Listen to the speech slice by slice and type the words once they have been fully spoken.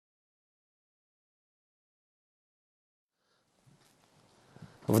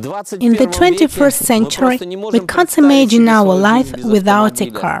In the 21st century, we can't imagine our life without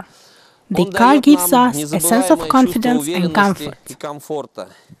a car. The car gives us a sense of confidence and comfort.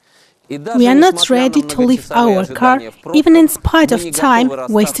 We are not ready to leave our car, even in spite of time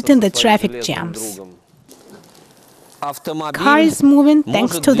wasted in the traffic jams. Car is moving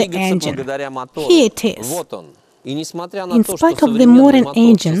thanks to the engine. Here it is. In spite of the modern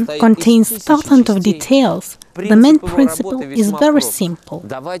engine contains thousands of details, the main principle is very simple.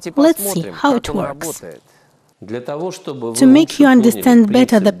 Let's see how it works. To make you understand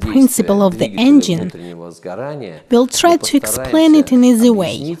better the principle of the engine, we'll try to explain it in an easy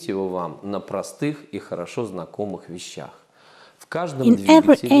way. In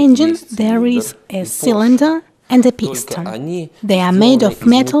every engine there is a cylinder and a piston. They are made of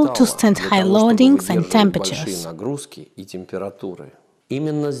metal to stand high loadings and temperatures.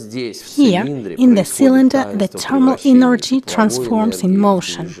 Here, in the cylinder, the thermal energy transforms in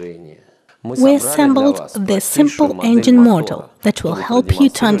motion. We assembled the simple engine model that will help you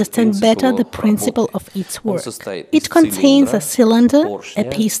to understand better the principle of its work. It contains a cylinder, a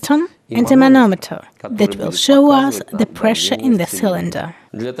piston, and a manometer that will show us the pressure in the cylinder.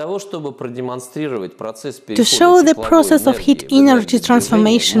 To show the process of heat energy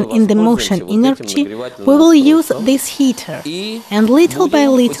transformation in the motion energy, we will use this heater, and little by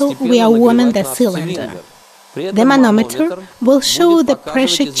little we are warming the cylinder. The manometer will show the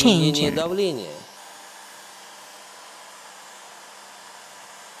pressure changing.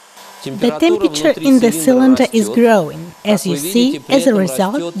 The temperature in the cylinder is growing. As you see, as a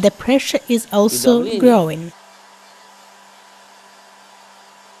result, the pressure is also growing.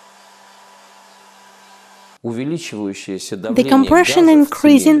 The compression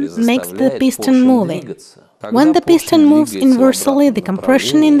increasing makes the piston moving. When the piston moves inversely, the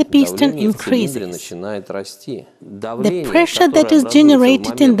compression in the piston increases. The pressure that is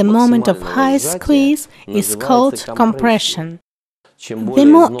generated in the moment of high squeeze is called compression. The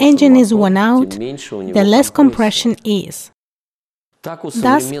more engine is worn out, the less compression is.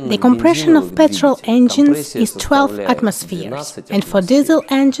 Thus, the compression of petrol engines is 12 atmospheres, and for diesel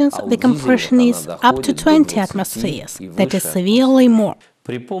engines the compression is up to 20 atmospheres, that is severely more.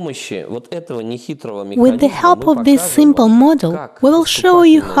 With the help of this simple model, we will show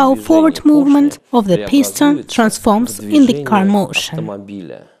you how forward movement of the piston transforms in the car motion.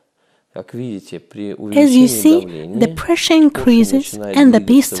 As you see, the pressure increases and the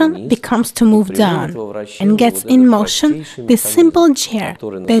piston becomes to move down and gets in motion the simple gear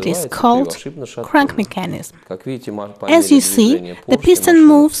that is called crank mechanism. As you see, the piston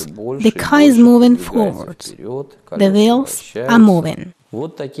moves, the car is moving forward, the wheels are moving.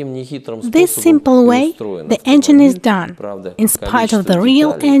 This simple way, the engine is done. In spite of the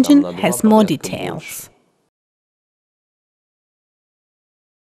real engine has more details.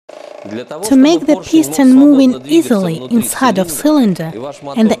 To make the piston moving easily inside of cylinder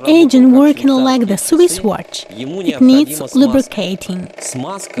and the engine working like the Swiss watch, it needs lubricating.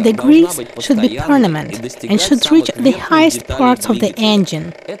 The grease should be permanent and should reach the highest parts of the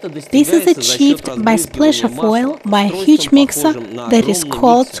engine. This is achieved by splash of oil by a huge mixer that is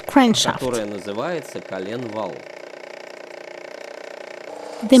called crankshaft.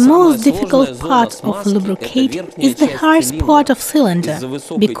 The most difficult part of lubricating is the highest part of cylinder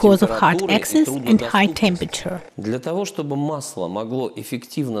because of hard axis and high temperature.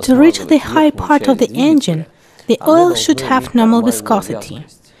 To reach the high part of the engine, the oil should have normal viscosity.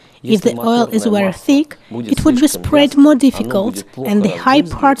 If the oil is very thick, it would be spread more difficult and the high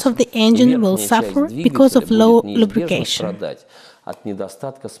parts of the engine will suffer because of low lubrication.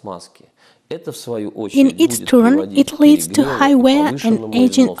 In its turn, it leads to high wear and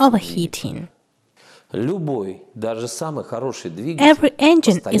engine overheating. Every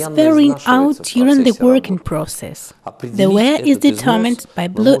engine is wearing out during the working process. The wear is determined by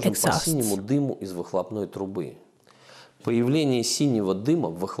blue exhausts. Blue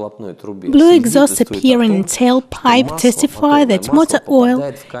exhausts appearing in tailpipe testify that motor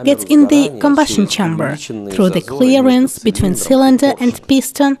oil gets in the combustion chamber through the clearance between cylinder and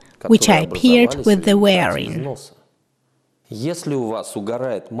piston, which are appeared with the wearing. If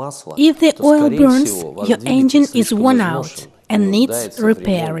the oil burns, your engine is worn out and needs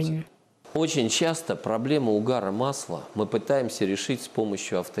repairing. Often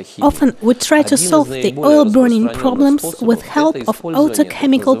we try to solve the oil-burning problems with help of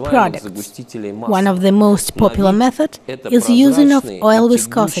auto-chemical products. One of the most popular methods is using of oil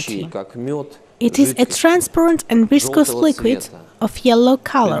viscosity. It is a transparent and viscous liquid of yellow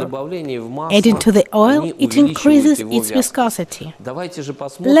color. Adding to the oil, it increases its viscosity.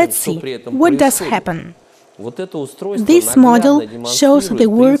 Let's see what does happen. This model shows the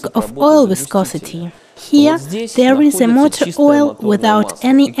work of oil viscosity. Here, there is a motor oil without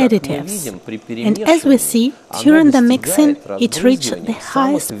any additives. And as we see, during the mixing, it reached the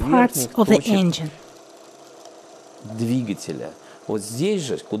highest parts of the engine.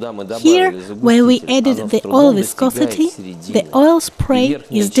 Here, where we added the oil viscosity, the oil spray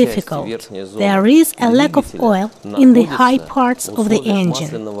is difficult. There is a lack of oil in the high parts of the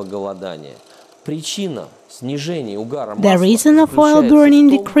engine. The reason of oil burning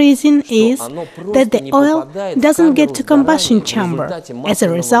decreasing is that the oil doesn't get to combustion chamber as a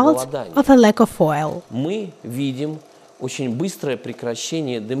result of a lack of oil. On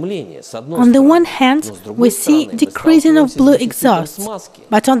the one hand, we see decreasing of blue exhaust,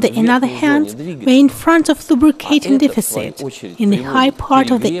 but on the other hand, we're in front of lubricating deficit in the high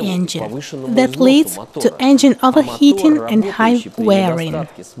part of the engine that leads to engine overheating and high wearing.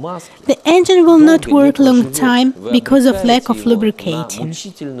 The engine will not work long time because of lack of lubricating.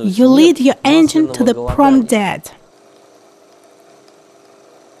 You lead your engine to the prompt dead.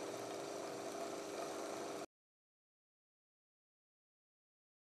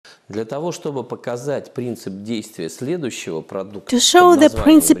 To show the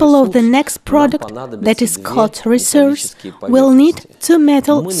principle of the next product, that is called RESURS, we'll need two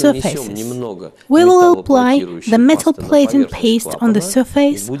metal surfaces. We will apply the metal plating paste on the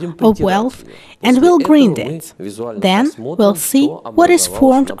surface of valve and we'll grind it. Then we'll see what is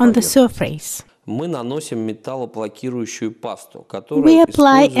formed on the surface. We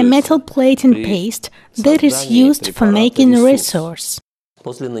apply a metal plating paste that is used for making RESURS.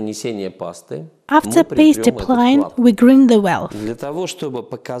 After paste applying, we grind the valve.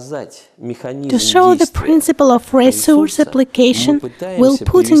 To show the principle of RESURS application, we'll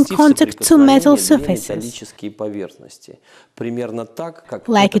put in contact two metal surfaces,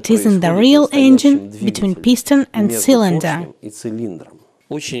 like it is in the real engine between piston and cylinder.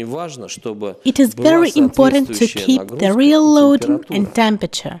 It is very important to keep the real loading and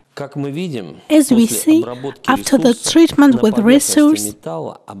temperature. As we see, after the treatment with RESURS,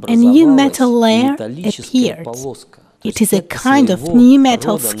 a new metal layer appeared. It is a kind of new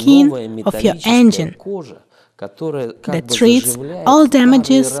metal skin of your engine that treats all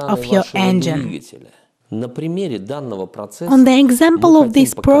damages of your engine. On the example of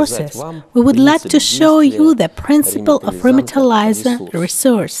this process, we would like to show you the principle of remetallizer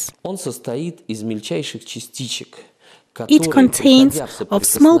RESURS. It contains of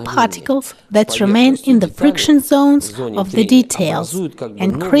small particles that remain in the friction zones of the details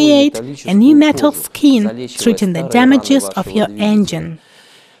and create a new metal skin treating the damages of your engine.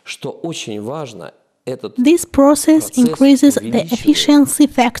 This process increases the efficiency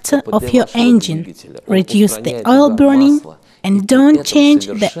factor of your engine, reduce the oil burning, and don't change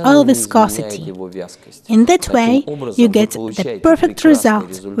the oil viscosity. In that way, you get the perfect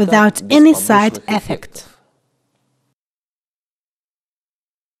result without any side effect.